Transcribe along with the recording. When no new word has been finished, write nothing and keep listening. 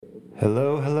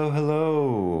Hello, hello,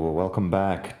 hello. Welcome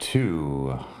back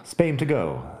to Spain to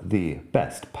Go, the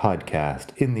best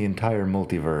podcast in the entire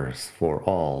multiverse for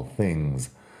all things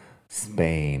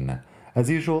Spain. As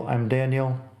usual, I'm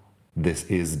Daniel. This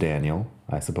is Daniel,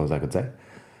 I suppose I could say.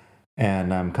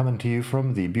 And I'm coming to you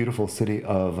from the beautiful city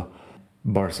of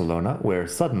Barcelona, where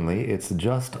suddenly it's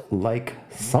just like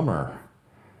summer.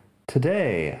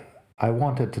 Today, I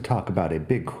wanted to talk about a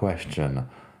big question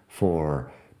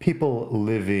for people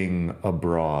living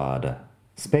abroad,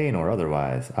 Spain or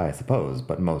otherwise, I suppose,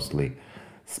 but mostly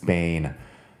Spain.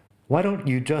 Why don't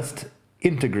you just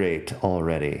integrate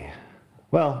already?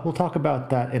 Well, we'll talk about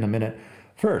that in a minute.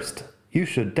 First, you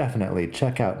should definitely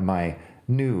check out my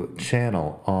new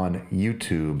channel on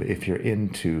YouTube if you're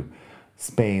into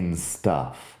Spain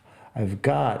stuff. I've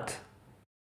got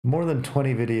more than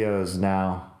 20 videos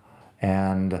now,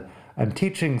 and I'm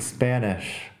teaching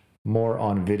Spanish more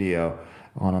on video.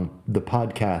 On the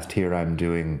podcast here, I'm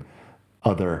doing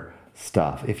other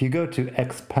stuff. If you go to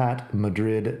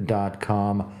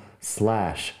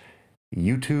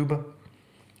expatmadrid.com/YouTube,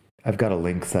 I've got a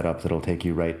link set up that'll take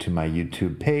you right to my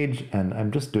YouTube page, and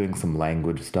I'm just doing some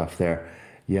language stuff there.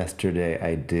 Yesterday,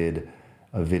 I did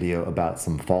a video about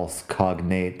some false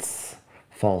cognates,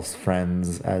 false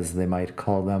friends, as they might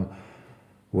call them,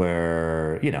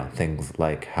 where, things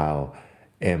like how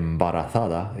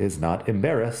embarazada is not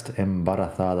embarrassed,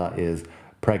 embarazada is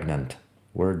pregnant.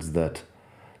 Words that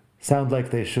sound like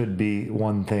they should be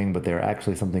one thing, but they're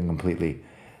actually something completely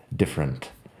different.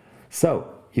 So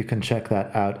you can check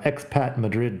that out.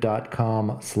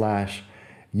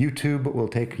 expatmadrid.com/YouTube will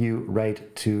take you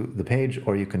right to the page,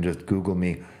 or you can just Google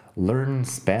me, Learn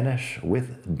Spanish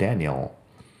with Daniel.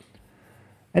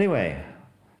 Anyway,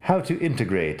 how to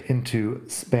integrate into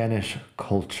Spanish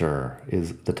culture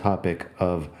is the topic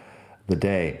of the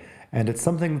day. And it's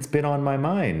something that's been on my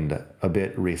mind a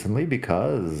bit recently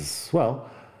because,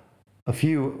 well, a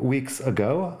few weeks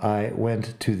ago, I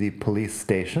went to the police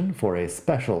station for a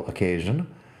special occasion.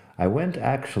 I went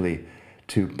actually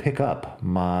to pick up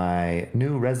my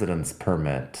new residence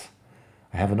permit.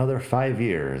 I have another 5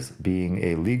 years being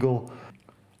a legal,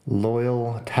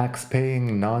 loyal,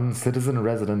 tax-paying, non-citizen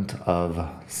resident of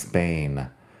Spain.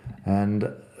 And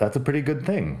that's a pretty good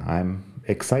thing. I'm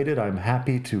excited. I'm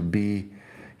happy to be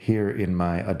here in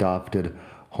my adopted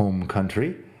home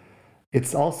country.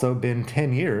 It's also been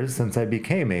 10 years since I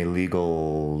became a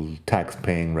legal,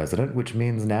 tax-paying resident, which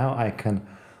means now I can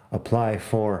apply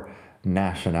for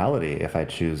nationality if I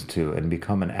choose to and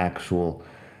become an actual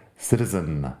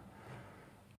citizen.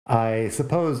 I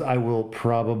suppose I will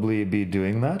probably be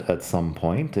doing that at some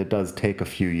point. It does take a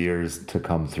few years to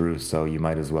come through, so you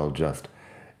might as well just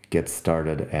get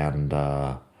started and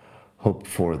hope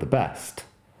for the best.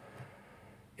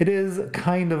 It is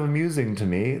kind of amusing to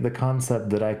me, the concept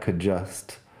that I could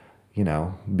just,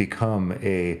 become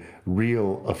a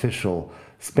real official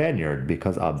Spaniard,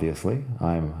 because obviously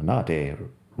I'm not a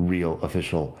real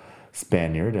official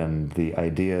Spaniard, and the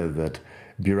idea that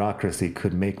bureaucracy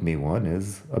could make me one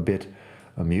is a bit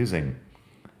amusing.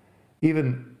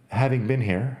 Even having been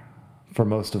here for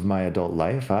most of my adult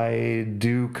life, I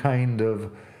do kind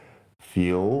of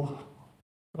feel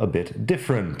a bit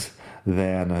different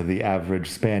than the average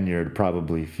Spaniard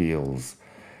probably feels.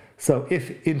 So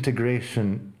if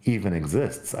integration even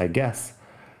exists, I guess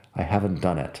I haven't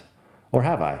done it. Or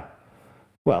have I?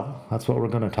 Well, that's what we're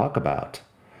going to talk about.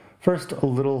 First, a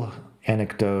little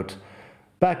anecdote.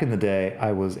 Back in the day,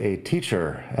 I was a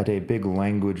teacher at a big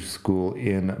language school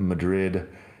in Madrid,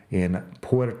 in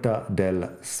Puerta del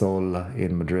Sol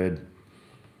in Madrid.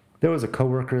 There was a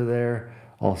coworker there,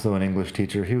 also an English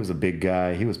teacher. He was a big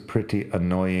guy. He was pretty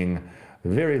annoying,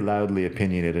 very loudly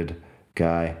opinionated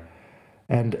guy.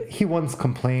 And he once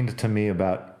complained to me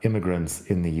about immigrants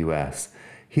in the US.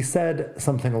 He said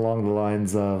something along the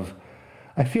lines of,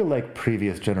 I feel like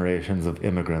previous generations of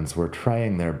immigrants were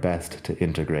trying their best to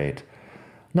integrate.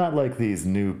 Not like these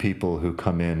new people who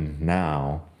come in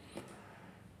now.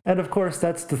 And of course,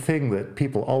 that's the thing that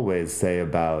people always say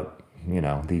about,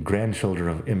 the grandchildren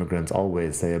of immigrants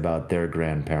always say about their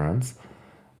grandparents.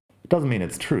 It doesn't mean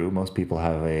it's true. Most people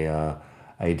have a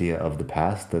idea of the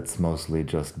past that's mostly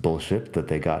just bullshit that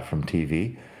they got from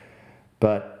TV.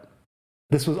 But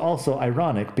this was also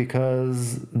ironic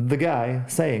because the guy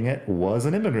saying it was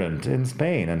an immigrant in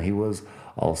Spain, and he was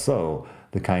also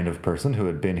the kind of person who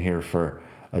had been here for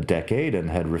a decade and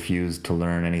had refused to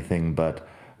learn anything but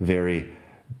very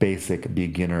basic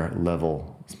beginner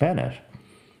level Spanish.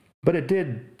 But it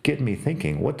did get me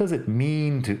thinking, what does it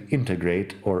mean to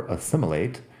integrate or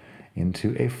assimilate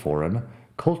into a foreign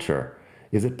culture?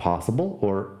 Is it possible,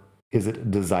 or is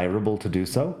it desirable to do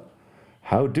so?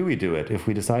 How do we do it if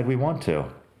we decide we want to?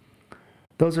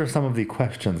 Those are some of the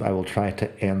questions I will try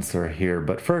to answer here,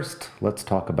 but first, let's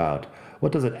talk about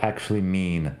what does it actually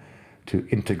mean to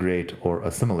integrate or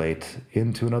assimilate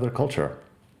into another culture?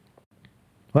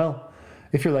 Well,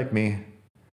 if you're like me,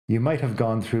 you might have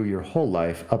gone through your whole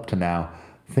life up to now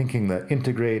thinking that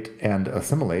integrate and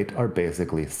assimilate are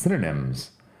basically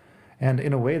synonyms. And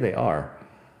in a way, they are.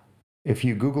 If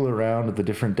you Google around the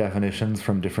different definitions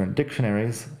from different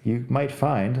dictionaries, you might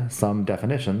find some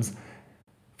definitions.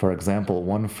 For example,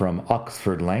 one from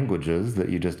Oxford Languages that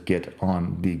you just get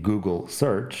on the Google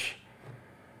search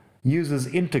uses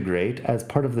integrate as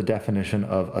part of the definition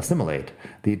of assimilate.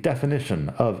 The definition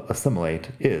of assimilate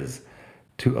is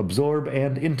to absorb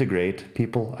and integrate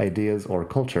people, ideas, or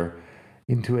culture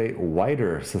into a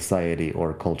wider society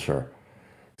or culture.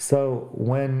 So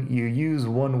when you use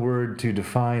one word to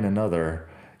define another,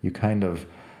 you kind of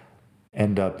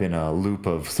end up in a loop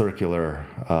of circular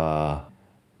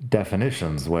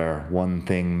definitions where one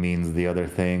thing means the other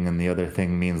thing and the other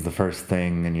thing means the first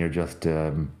thing, and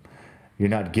you're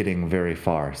not getting very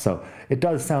far. So it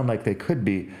does sound like they could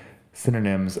be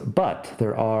synonyms, but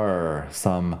there are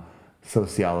some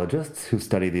sociologists who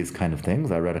study these kind of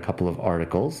things. I read a couple of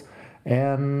articles,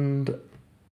 and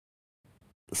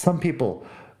some people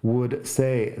would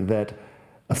say that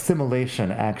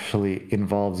assimilation actually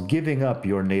involves giving up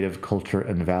your native culture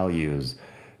and values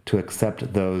to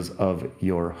accept those of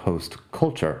your host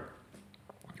culture.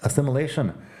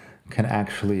 Assimilation can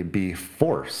actually be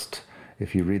forced.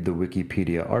 If you read the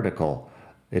Wikipedia article,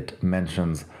 it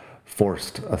mentions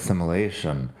forced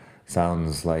assimilation.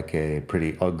 Sounds like a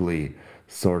pretty ugly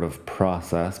sort of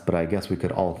process, but I guess we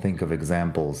could all think of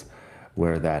examples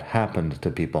where that happened to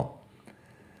people.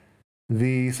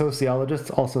 The sociologists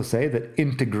also say that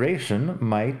integration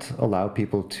might allow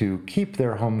people to keep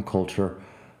their home culture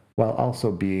while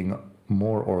also being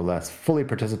more or less fully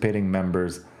participating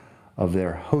members of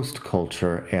their host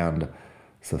culture and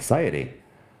society.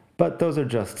 But those are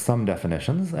just some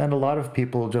definitions, and a lot of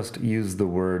people just use the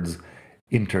words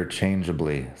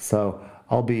interchangeably. So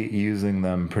I'll be using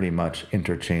them pretty much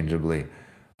interchangeably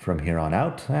from here on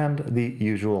out. And the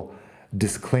usual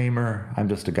disclaimer, I'm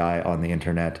just a guy on the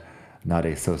internet, not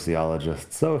a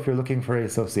sociologist. So if you're looking for a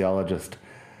sociologist,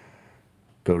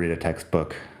 go read a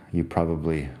textbook. You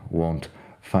probably won't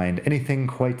find anything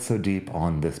quite so deep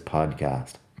on this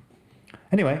podcast.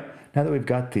 Anyway, now that we've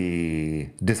got the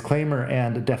disclaimer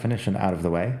and definition out of the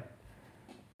way,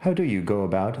 how do you go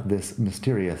about this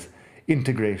mysterious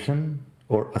integration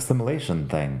or assimilation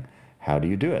thing? How do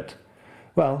you do it?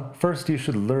 Well, first you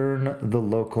should learn the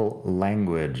local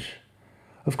language.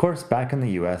 Of course, back in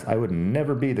the US, I would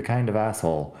never be the kind of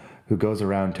asshole who goes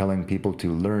around telling people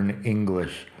to learn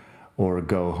English or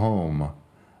go home.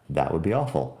 That would be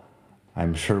awful.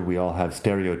 I'm sure we all have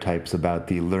stereotypes about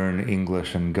the learn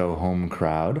English and go home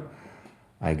crowd.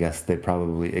 I guess they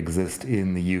probably exist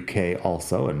in the UK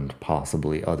also, and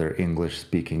possibly other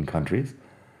English-speaking countries.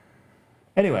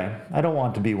 Anyway, I don't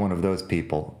want to be one of those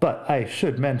people, but I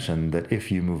should mention that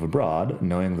if you move abroad,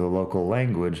 knowing the local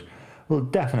language will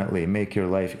definitely make your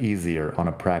life easier on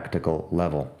a practical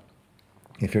level.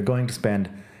 If you're going to spend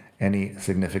any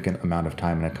significant amount of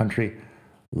time in a country,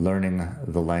 learning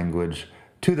the language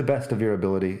to the best of your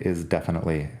ability is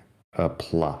definitely a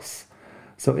plus.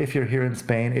 So if you're here in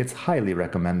Spain, it's highly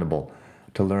recommendable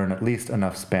to learn at least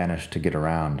enough Spanish to get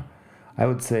around. I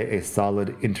would say a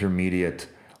solid intermediate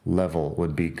level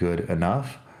would be good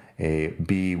enough. A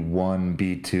B1,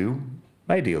 B2,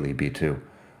 ideally B2.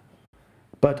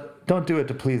 But don't do it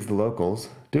to please the locals.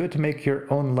 Do it to make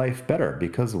your own life better,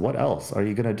 because what else are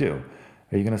you going to do?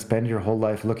 Are you going to spend your whole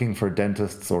life looking for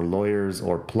dentists or lawyers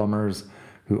or plumbers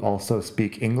who also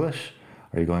speak English?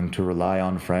 Are you going to rely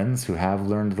on friends who have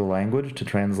learned the language to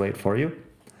translate for you?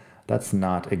 That's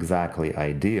not exactly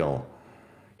ideal.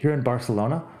 Here in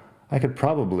Barcelona, I could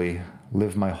probably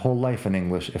live my whole life in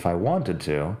English if I wanted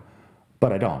to,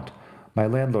 but I don't. My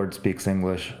landlord speaks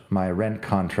English. My rent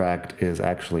contract is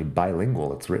actually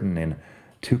bilingual. It's written in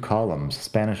 2 columns,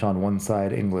 Spanish on one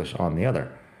side, English on the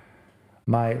other.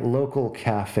 My local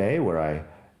cafe, where I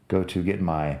go to get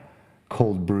my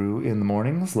cold brew in the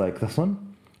mornings, like this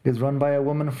one, is run by a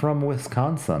woman from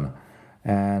Wisconsin,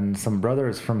 and some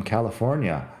brothers from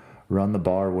California run the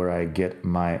bar where I get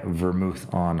my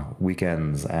vermouth on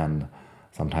weekends and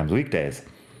sometimes weekdays.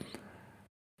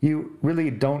 You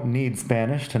really don't need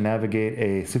Spanish to navigate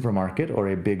a supermarket or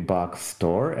a big box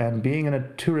store, and being in a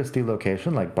touristy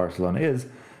location like Barcelona is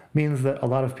means that a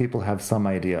lot of people have some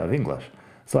idea of English,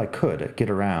 so I could get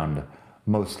around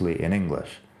mostly in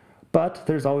English. But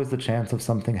there's always the chance of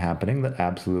something happening that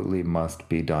absolutely must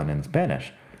be done in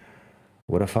Spanish.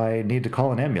 What if I need to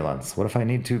call an ambulance? What if I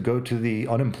need to go to the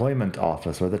unemployment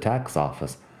office or the tax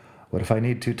office? What if I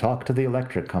need to talk to the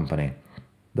electric company?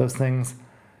 Those things,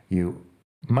 you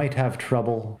might have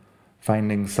trouble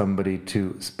finding somebody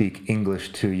to speak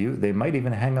English to you. They might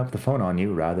even hang up the phone on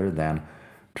you rather than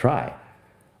try.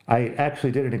 I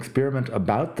actually did an experiment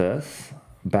about this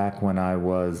back when I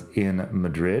was in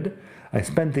Madrid. I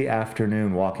spent the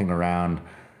afternoon walking around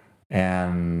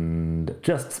and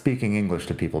just speaking English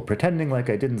to people, pretending like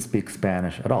I didn't speak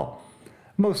Spanish at all.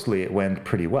 Mostly it went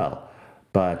pretty well,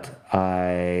 but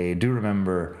I do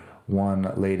remember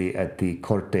one lady at the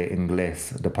Corte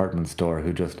Inglés department store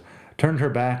who just turned her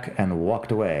back and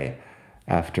walked away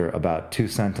after about 2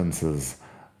 sentences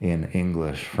in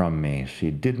English from me.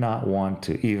 She did not want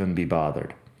to even be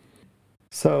bothered.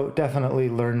 So definitely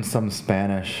learn some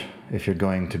Spanish if you're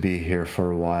going to be here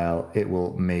for a while. It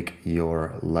will make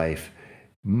your life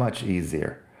much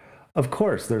easier. Of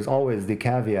course, there's always the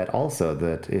caveat also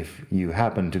that if you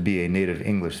happen to be a native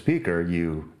English speaker,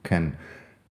 you can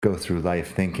go through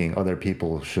life thinking other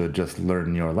people should just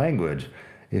learn your language.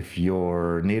 If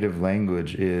your native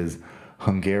language is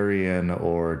Hungarian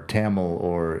or Tamil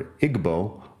or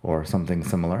Igbo or something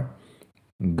similar,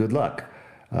 good luck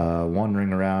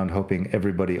wandering around hoping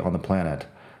everybody on the planet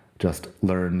just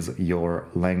learns your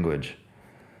language.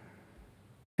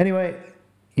 Anyway,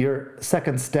 your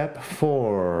second step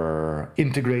for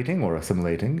integrating or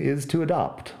assimilating is to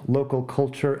adopt local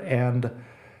culture and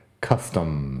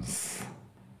customs.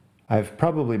 I've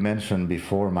probably mentioned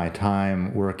before my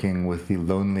time working with the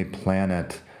Lonely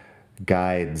Planet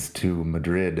guides to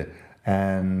Madrid,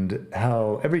 and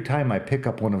how every time I pick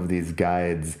up one of these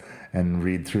guides and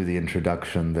read through the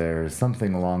introduction, there's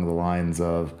something along the lines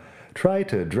of, try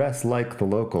to dress like the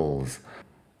locals.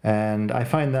 And I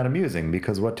find that amusing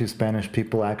because what do Spanish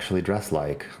people actually dress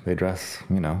like? They dress,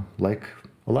 like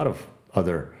a lot of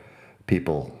other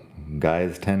people.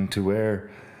 Guys tend to wear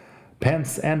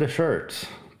pants and a shirt,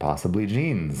 possibly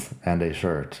jeans and a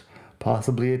shirt,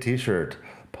 possibly a t-shirt,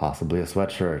 possibly a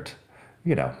sweatshirt.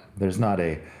 There's not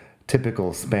a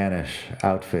typical Spanish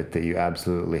outfit that you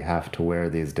absolutely have to wear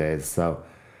these days, so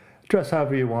dress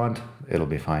however you want, it'll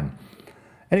be fine.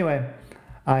 Anyway,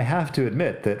 I have to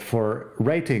admit that for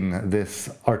writing this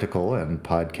article and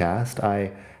podcast,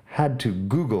 I had to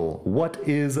Google what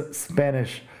is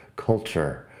Spanish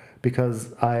culture,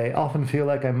 because I often feel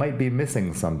like I might be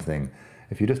missing something.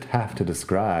 If you just have to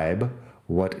describe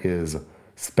what is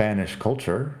Spanish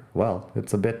culture, well,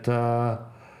 it's a bit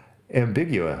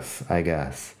ambiguous, I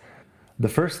guess. The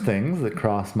first things that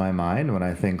cross my mind when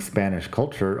I think Spanish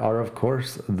culture are, of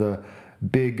course, the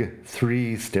big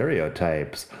 3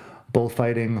 stereotypes: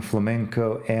 bullfighting,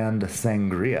 flamenco, and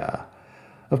sangria.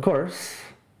 Of course,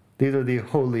 these are the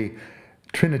holy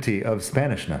trinity of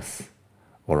Spanishness.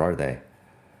 Or are they?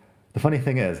 The funny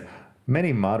thing is,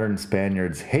 many modern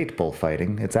Spaniards hate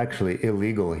bullfighting. It's actually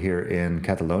illegal here in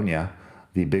Catalonia.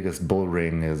 The biggest bull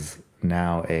ring is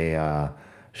now a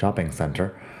shopping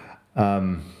center.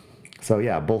 So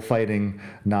yeah, bullfighting,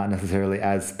 not necessarily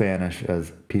as Spanish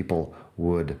as people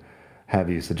would have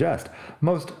you suggest.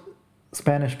 Most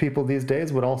Spanish people these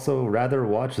days would also rather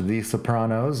watch The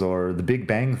Sopranos or The Big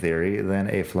Bang Theory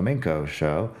than a flamenco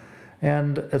show.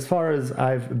 And as far as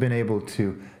I've been able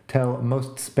to tell,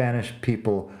 most Spanish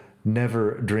people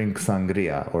never drink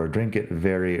sangria or drink it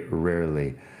very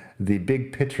rarely. The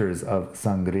big pitchers of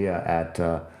sangria at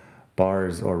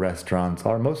bars or restaurants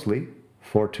are mostly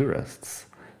for tourists.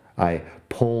 I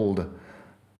polled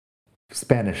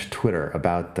Spanish Twitter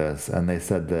about this, and they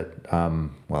said that,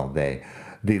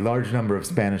 the large number of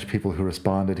Spanish people who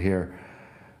responded here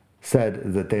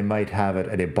said that they might have it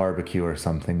at a barbecue or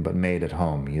something, but made at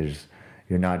home.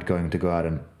 You're not going to go out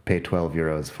and pay 12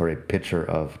 euros for a pitcher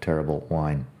of terrible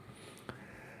wine.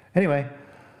 Anyway,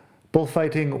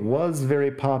 bullfighting was very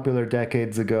popular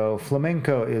decades ago.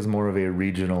 Flamenco is more of a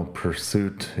regional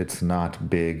pursuit. It's not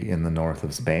big in the north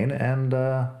of Spain, and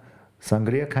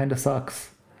sangria kind of sucks.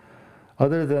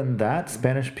 Other than that,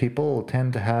 Spanish people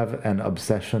tend to have an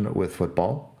obsession with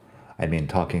football. I mean,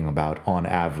 talking about on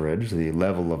average, the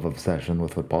level of obsession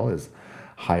with football is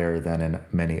higher than in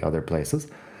many other places.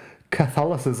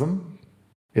 Catholicism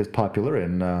is popular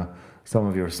in some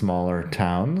of your smaller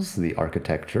towns. The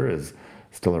architecture is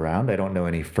still around. I don't know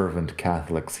any fervent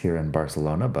Catholics here in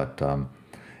Barcelona, but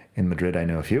in Madrid I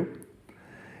know a few.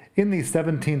 In the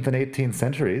 17th and 18th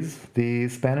centuries, the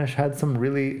Spanish had some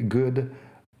really good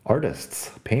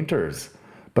artists, painters,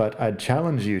 but I'd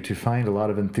challenge you to find a lot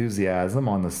of enthusiasm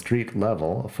on the street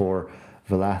level for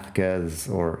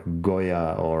Velázquez or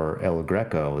Goya or El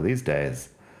Greco these days.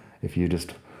 If you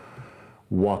just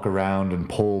walk around and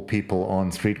poll people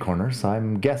on street corners,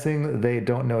 I'm guessing they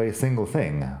don't know a single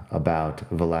thing about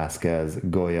Velázquez,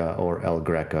 Goya, or El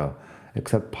Greco,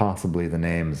 except possibly the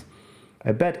names.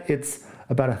 I bet it's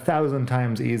about 1,000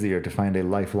 times easier to find a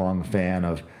lifelong fan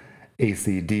of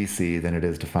AC/DC than it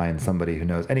is to find somebody who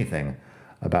knows anything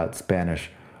about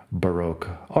Spanish Baroque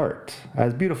art.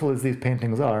 As beautiful as these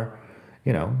paintings are,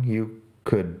 you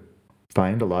could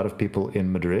find a lot of people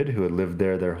in Madrid who had lived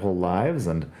there their whole lives,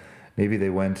 and maybe they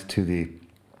went to the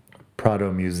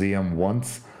Prado Museum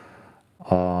once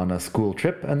on a school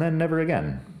trip and then never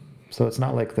again. So it's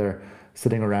not like they're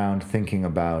sitting around thinking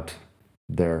about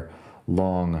their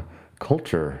long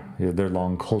culture, their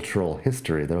long cultural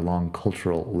history, their long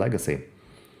cultural legacy.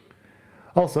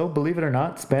 Also, believe it or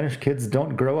not, Spanish kids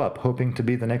don't grow up hoping to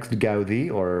be the next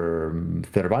Gaudí or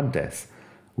Cervantes.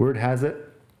 Word has it,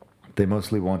 they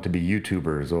mostly want to be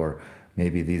YouTubers or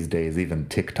maybe these days even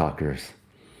TikTokers.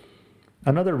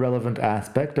 Another relevant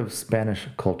aspect of Spanish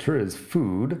culture is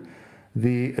food.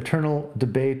 The eternal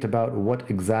debate about what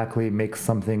exactly makes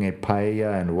something a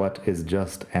paella and what is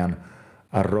just an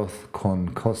arroz con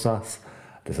cosas.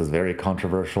 This is very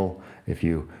controversial. If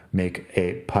you make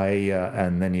a paella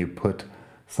and then you put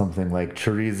something like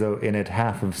chorizo in it,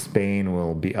 half of Spain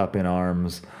will be up in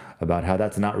arms about how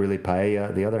that's not really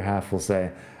paella. The other half will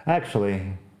say,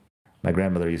 actually, my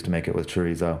grandmother used to make it with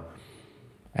chorizo.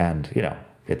 And,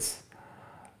 it's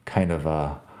kind of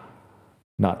a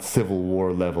not Civil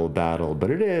War level battle, but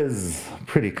it is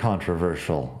pretty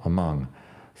controversial among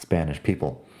Spanish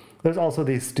people. There's also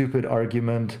the stupid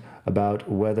argument about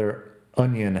whether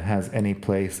onion has any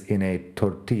place in a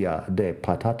tortilla de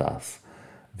patatas,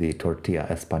 the tortilla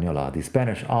española, the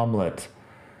Spanish omelet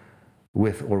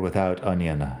with or without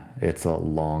onion. It's a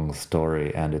long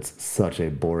story, and it's such a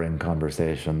boring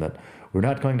conversation that we're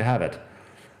not going to have it.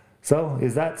 So,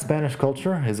 is that Spanish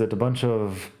culture? Is it a bunch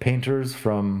of painters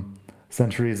from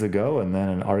centuries ago and then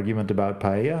an argument about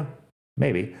paella?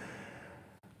 Maybe.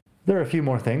 There are a few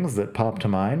more things that pop to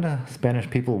mind. Spanish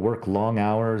people work long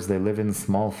hours, they live in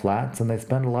small flats, and they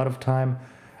spend a lot of time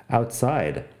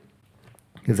outside.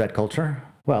 Is that culture?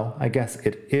 Well, I guess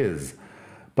it is.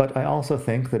 But I also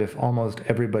think that if almost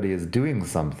everybody is doing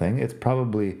something, it's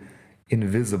probably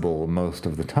invisible most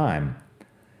of the time.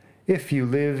 If you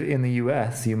live in the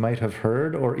US, you might have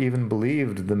heard or even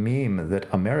believed the meme that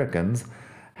Americans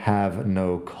have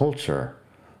no culture.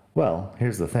 Well,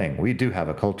 here's the thing. We do have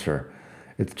a culture.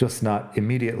 It's just not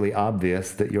immediately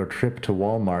obvious that your trip to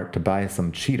Walmart to buy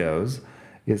some Cheetos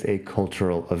is a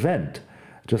cultural event.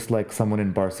 Just like someone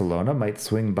in Barcelona might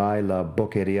swing by La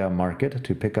Boqueria market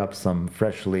to pick up some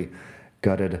freshly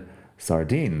gutted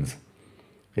sardines.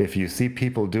 If you see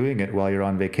people doing it while you're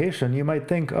on vacation, you might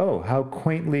think, oh, how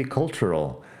quaintly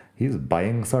cultural. He's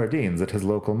buying sardines at his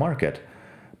local market.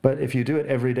 But if you do it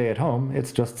every day at home,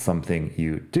 it's just something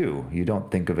you do. You don't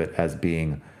think of it as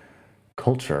being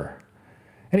culture.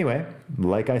 Anyway,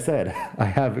 like I said, I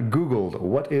have Googled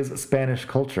what is Spanish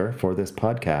culture for this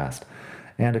podcast.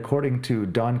 And according to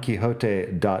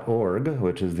DonQuixote.org,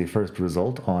 which is the first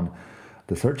result on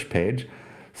the search page,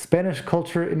 Spanish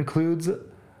culture includes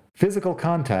physical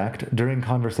contact during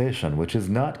conversation, which is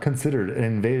not considered an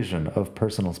invasion of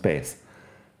personal space.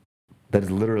 That is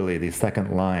literally the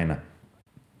second line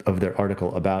of their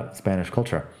article about Spanish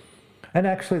culture. And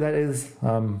actually, that is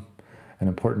an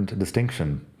important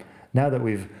distinction. Now that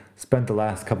we've spent the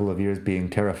last couple of years being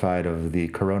terrified of the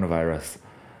coronavirus,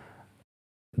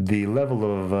 the level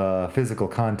of physical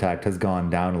contact has gone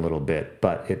down a little bit,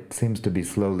 but it seems to be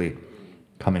slowly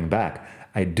coming back.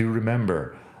 I do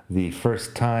remember the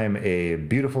first time a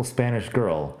beautiful Spanish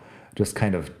girl just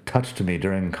kind of touched me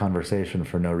during conversation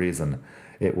for no reason.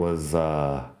 It was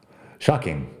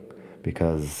shocking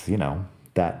because,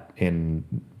 that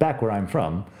back where I'm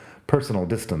from, personal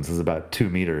distance is about 2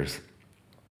 meters.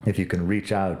 If you can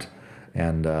reach out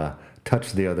and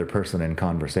touch the other person in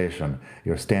conversation,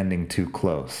 you're standing too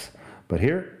close. But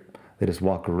here, they just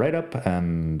walk right up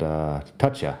and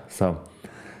touch you. So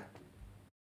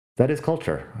that is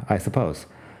culture, I suppose.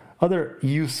 Other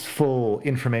useful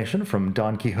information from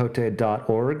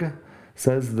DonQuixote.org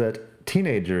says that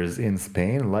teenagers in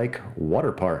Spain like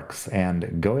water parks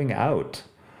and going out.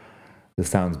 This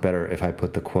sounds better if I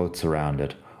put the quotes around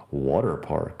it. Water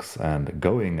parks and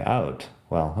going out.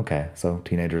 Well, okay, so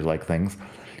teenagers like things.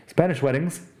 Spanish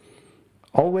weddings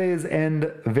always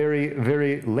end very,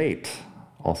 very late,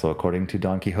 also according to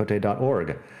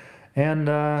DonQuixote.org.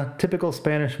 And typical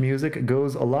Spanish music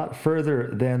goes a lot further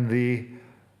than the,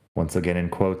 once again in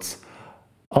quotes,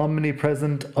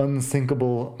 omnipresent,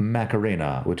 unsinkable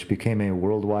Macarena, which became a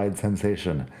worldwide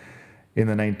sensation in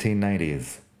the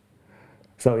 1990s.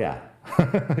 So yeah,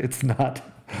 It's not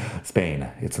Spain.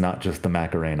 It's not just the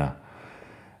Macarena.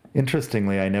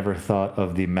 Interestingly, I never thought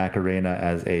of the Macarena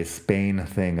as a Spain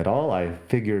thing at all. I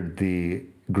figured the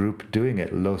group doing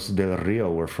it, Los del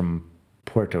Rio, were from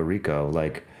Puerto Rico,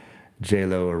 like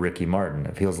J-Lo or Ricky Martin.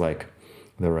 It feels like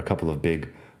there were a couple of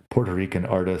big Puerto Rican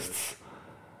artists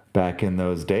back in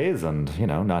those days, and,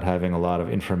 not having a lot of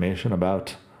information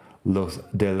about Los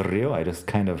del Rio, I just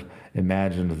kind of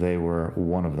imagined they were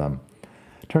one of them.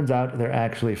 Turns out they're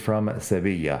actually from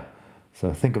Sevilla.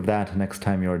 So think of that next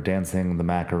time you're dancing the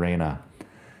Macarena.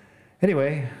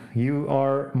 Anyway, you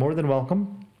are more than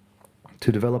welcome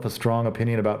to develop a strong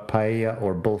opinion about paella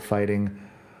or bullfighting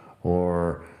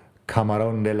or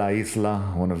Camarón de la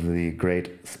Isla, one of the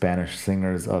great Spanish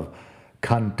singers of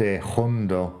Cante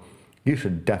Hondo. You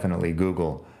should definitely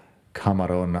Google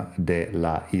Camarón de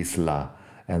la Isla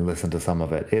and listen to some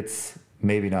of it. It's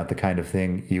maybe not the kind of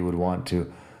thing you would want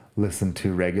to listen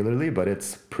to regularly, but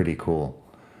it's pretty cool.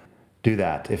 Do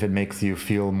that. If it makes you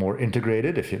feel more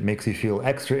integrated, if it makes you feel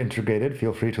extra integrated,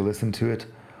 feel free to listen to it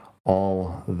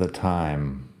all the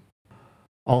time.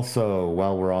 Also,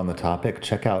 while we're on the topic,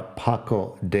 check out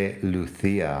Paco de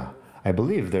Lucia. I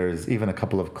believe there's even a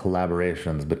couple of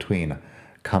collaborations between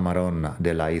Camarón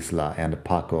de la Isla and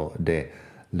Paco de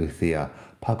Lucia.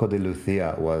 Paco de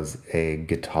Lucia was a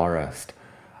guitarist.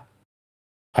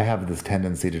 I have this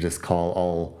tendency to just call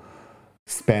all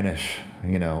Spanish,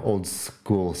 old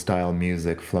school style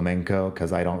music flamenco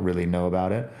because I don't really know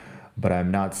about it, but I'm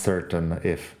not certain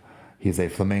if he's a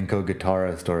flamenco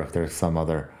guitarist or if there's some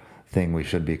other thing we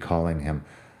should be calling him.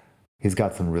 He's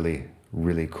got some really,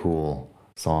 really cool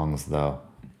songs though.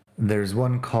 There's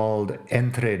one called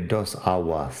Entre Dos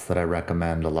Aguas that I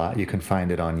recommend a lot. You can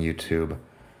find it on YouTube.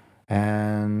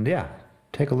 And yeah,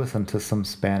 take a listen to some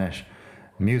Spanish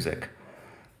music.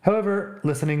 However,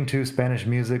 listening to Spanish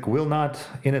music will not,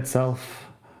 in itself,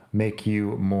 make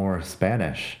you more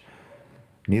Spanish.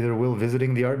 Neither will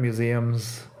visiting the art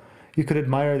museums. You could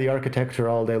admire the architecture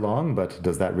all day long, but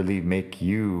does that really make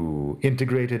you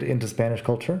integrated into Spanish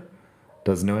culture?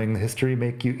 Does knowing the history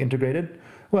make you integrated?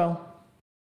 Well,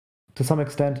 to some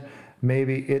extent,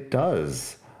 maybe it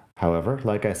does. However,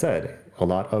 like I said, a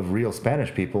lot of real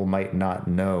Spanish people might not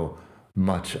know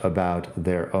much about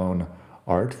their own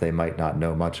art. They might not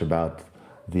know much about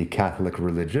the Catholic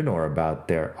religion or about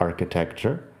their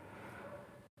architecture.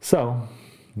 So,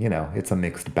 it's a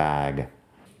mixed bag.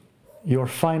 Your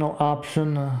final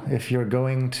option, if you're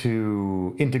going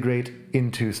to integrate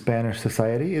into Spanish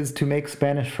society, is to make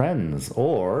Spanish friends,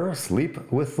 or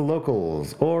sleep with the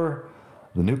locals, or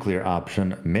the nuclear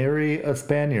option, marry a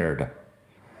Spaniard.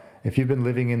 If you've been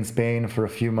living in Spain for a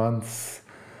few months,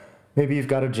 maybe you've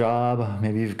got a job,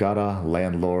 maybe you've got a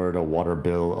landlord, a water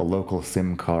bill, a local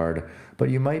SIM card, but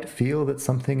you might feel that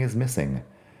something is missing.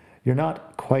 You're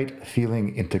not quite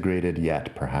feeling integrated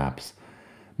yet, perhaps.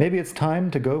 Maybe it's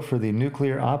time to go for the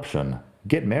nuclear option,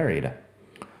 get married.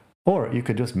 Or you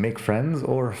could just make friends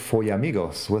or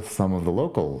follamigos with some of the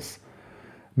locals.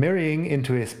 Marrying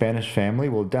into a Spanish family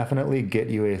will definitely get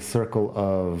you a circle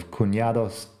of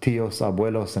cuñados, tíos,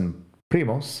 abuelos, and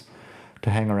primos to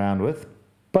hang around with,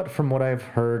 but from what I've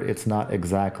heard, it's not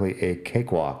exactly a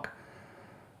cakewalk.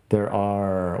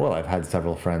 I've had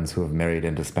several friends who have married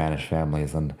into Spanish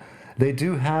families, and they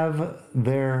do have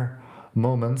their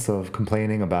moments of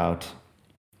complaining about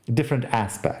different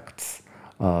aspects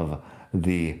of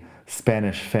the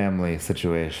Spanish family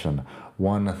situation.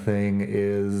 One thing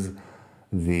is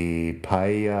the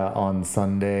paella on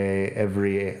Sunday,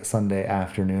 every Sunday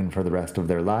afternoon for the rest of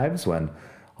their lives, when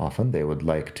often they would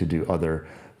like to do other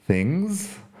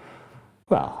things.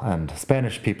 Well, and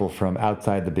Spanish people from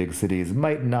outside the big cities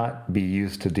might not be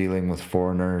used to dealing with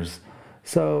foreigners,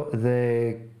 so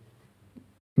they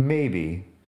maybe,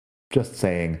 just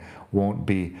saying, won't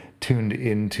be tuned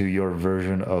into your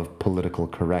version of political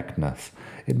correctness.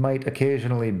 It might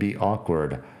occasionally be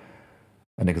awkward.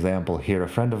 An example here, a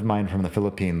friend of mine from the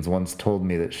Philippines once told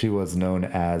me that she was known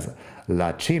as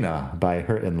La China by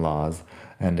her in-laws,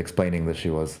 and explaining that she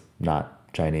was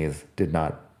not Chinese did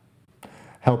not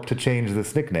help to change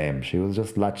this nickname. She was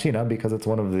just La China because it's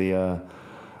one of the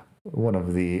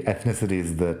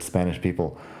ethnicities that Spanish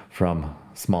people from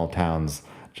small towns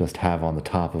just have on the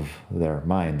top of their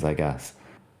minds, I guess.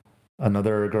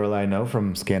 Another girl I know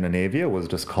from Scandinavia was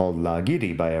just called La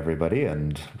Giri by everybody,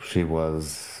 and she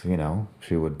was,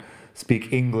 she would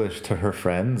speak English to her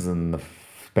friends, and the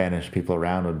Spanish people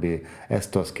around would be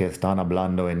estos que están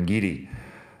hablando en Giri,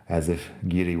 as if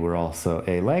Giri were also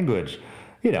a language.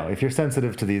 If you're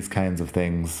sensitive to these kinds of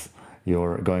things,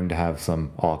 you're going to have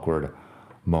some awkward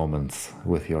moments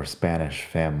with your Spanish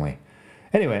family.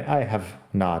 Anyway, I have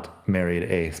not married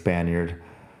a Spaniard,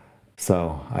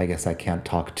 so I guess I can't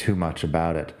talk too much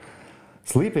about it.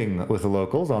 Sleeping with the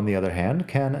locals, on the other hand,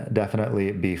 can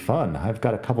definitely be fun. I've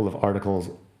got a couple of articles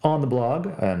on the blog,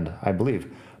 and I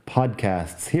believe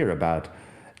podcasts here about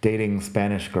dating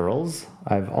Spanish girls.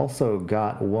 I've also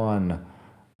got one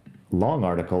long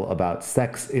article about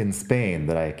sex in Spain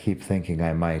that I keep thinking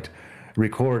I might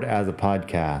record as a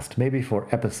podcast, maybe for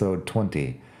episode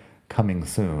 20, coming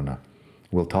soon.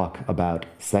 We'll talk about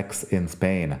sex in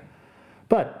Spain.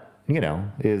 But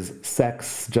is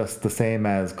sex just the same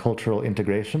as cultural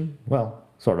integration? Well,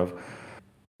 sort of.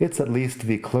 It's at least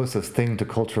the closest thing to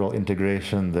cultural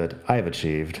integration that I've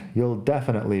achieved. You'll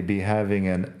definitely be having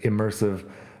an immersive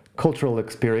cultural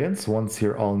experience once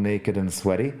you're all naked and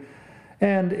sweaty.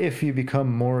 And if you become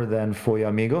more than foy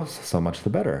amigos, so much the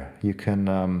better. You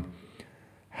can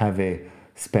have a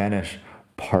Spanish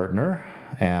partner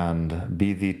and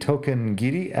be the token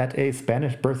guiri at a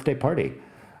Spanish birthday party.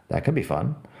 That can be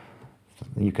fun.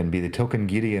 You can be the token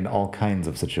guiri in all kinds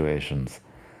of situations.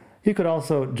 You could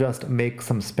also just make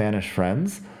some Spanish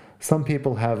friends. Some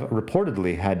people have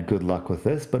reportedly had good luck with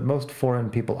this, but most foreign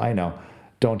people I know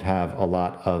don't have a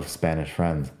lot of Spanish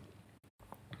friends.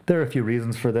 There are a few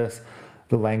reasons for this.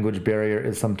 The language barrier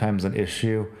is sometimes an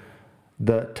issue.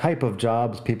 The type of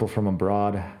jobs people from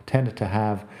abroad tend to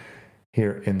have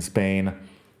here in Spain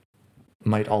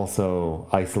might also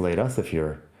isolate us. If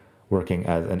you're working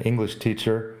as an English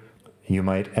teacher, you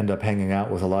might end up hanging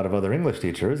out with a lot of other English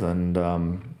teachers, and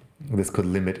this could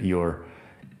limit your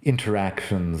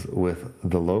interactions with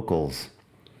the locals.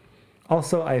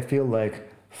 Also, I feel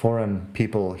like foreign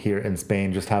people here in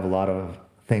Spain just have a lot of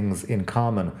things in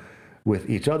common with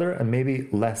each other, and maybe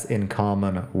less in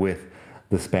common with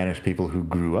the Spanish people who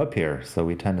grew up here. So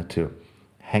we tended to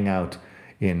hang out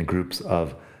in groups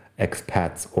of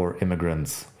expats or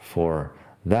immigrants for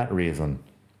that reason.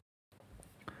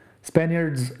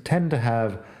 Spaniards tend to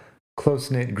have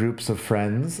close-knit groups of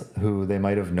friends who they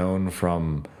might have known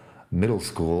from middle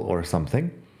school or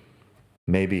something,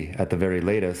 maybe at the very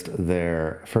latest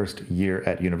their first year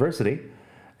at university,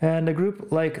 and a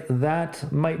group like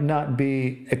that might not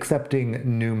be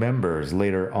accepting new members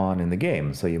later on in the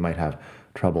game, so you might have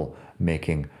trouble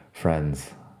making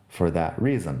friends for that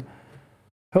reason.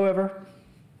 However,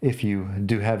 if you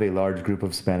do have a large group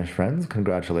of Spanish friends,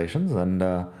 congratulations,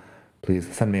 and please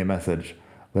send me a message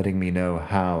letting me know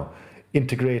how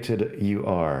integrated you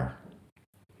are.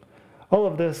 All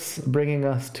of this bringing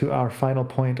us to our final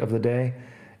point of the day.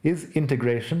 Is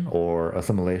integration or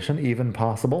assimilation even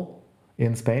possible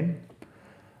in Spain?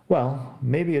 Well,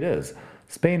 maybe it is.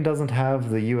 Spain doesn't have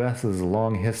the US's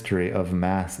long history of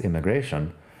mass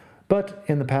immigration, but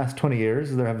in the past 20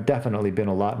 years, there have definitely been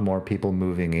a lot more people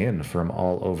moving in from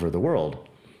all over the world.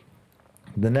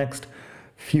 The next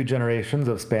few generations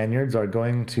of Spaniards are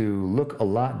going to look a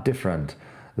lot different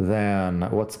than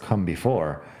what's come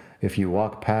before. If you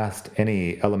walk past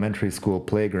any elementary school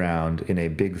playground in a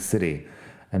big city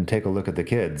and take a look at the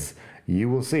kids, you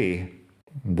will see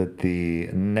that the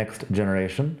next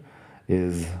generation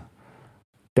is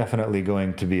definitely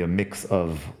going to be a mix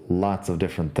of lots of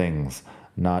different things,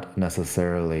 not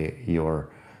necessarily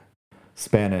your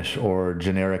Spanish or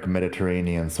generic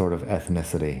Mediterranean sort of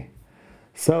ethnicity.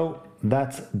 So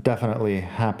that's definitely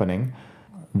happening.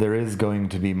 There is going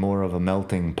to be more of a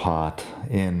melting pot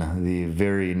in the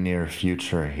very near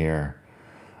future here.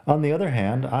 On the other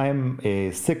hand, I'm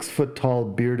a 6-foot-tall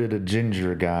bearded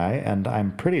ginger guy, and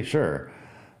I'm pretty sure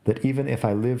that even if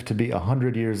I live to be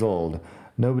 100 years old,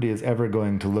 nobody is ever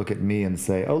going to look at me and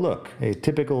say, "Oh look, a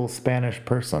typical Spanish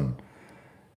person."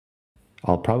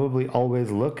 I'll probably always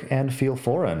look and feel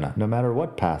foreign, no matter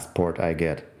what passport I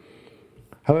get.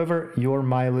 However, your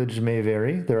mileage may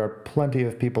vary. There are plenty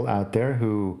of people out there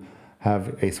who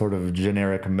have a sort of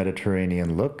generic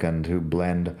Mediterranean look and who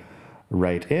blend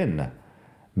right in.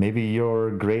 Maybe you're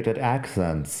great at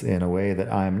accents in a way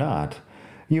that I'm not.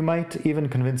 You might even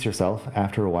convince yourself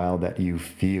after a while that you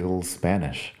feel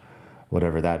Spanish,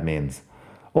 whatever that means.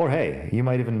 Or hey, you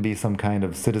might even be some kind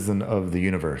of citizen of the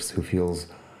universe who feels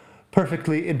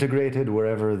perfectly integrated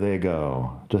wherever they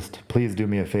go. Just please do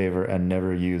me a favor and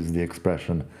never use the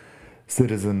expression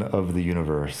citizen of the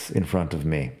universe in front of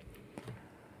me.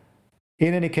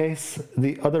 In any case,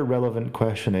 the other relevant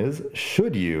question is,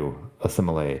 should you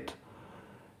assimilate?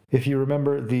 If you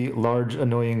remember the large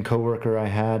annoying coworker I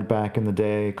had back in the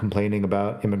day complaining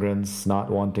about immigrants not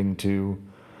wanting to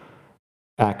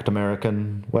act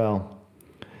American, well,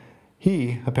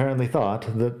 he apparently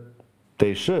thought that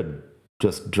they should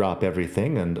just drop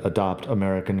everything and adopt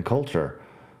American culture.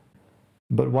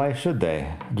 But why should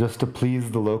they? Just to please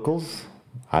the locals?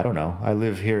 I don't know. I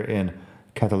live here in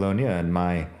Catalonia, and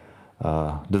my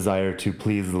desire to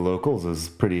please the locals is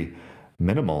pretty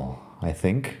minimal, I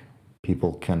think.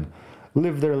 People can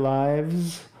live their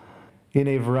lives in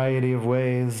a variety of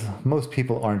ways. Most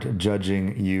people aren't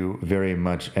judging you very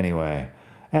much anyway.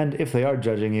 And if they are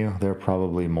judging you, they're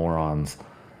probably morons.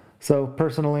 So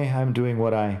personally, I'm doing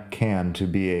what I can to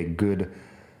be a good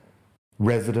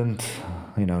resident,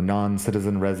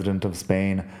 non-citizen resident of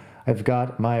Spain. I've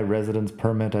got my residence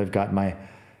permit, I've got my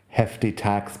hefty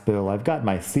tax bill, I've got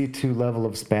my C2 level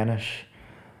of Spanish,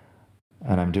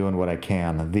 and I'm doing what I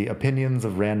can. The opinions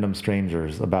of random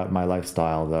strangers about my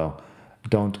lifestyle, though,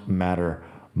 don't matter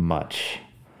much.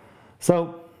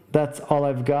 So that's all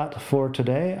I've got for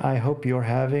today. I hope you're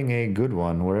having a good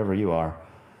one wherever you are.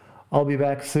 I'll be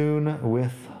back soon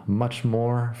with much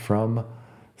more from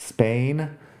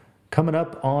Spain coming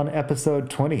up on episode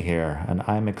 20 here, and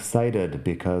I'm excited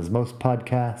because most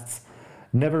podcasts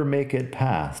never make it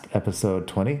past episode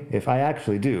 20. If I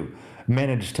actually do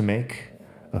manage to make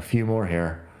a few more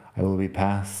here, I will be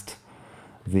past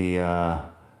the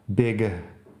big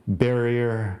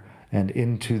barrier and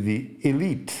into the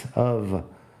elite of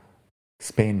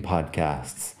Spain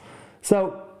podcasts.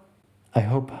 So I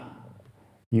hope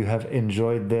you have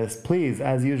enjoyed this. Please,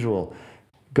 as usual,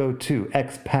 go to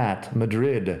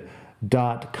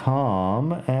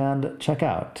expatmadrid.com and check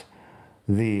out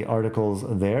the articles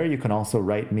there. You can also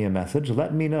write me a message.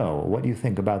 Let me know what you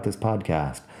think about this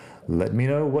podcast. Let me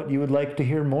know what you would like to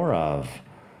hear more of.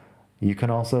 You can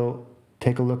also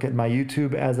take a look at my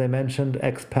YouTube, as I mentioned,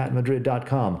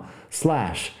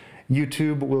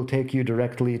 expatmadrid.com/YouTube will take you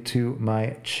directly to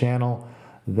my channel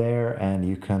there, and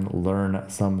you can learn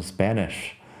some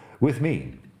Spanish with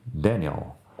me,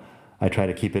 Daniel. I try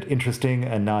to keep it interesting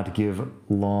and not give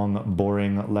long,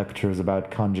 boring lectures about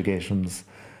conjugations.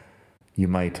 You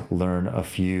might learn a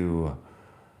few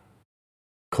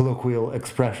colloquial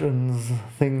expressions,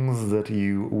 things that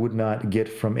you would not get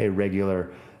from a regular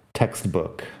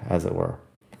textbook, as it were.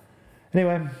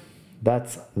 Anyway,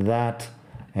 that's that.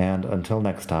 And until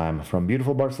next time, from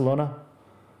beautiful Barcelona,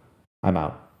 I'm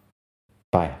out.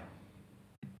 Bye.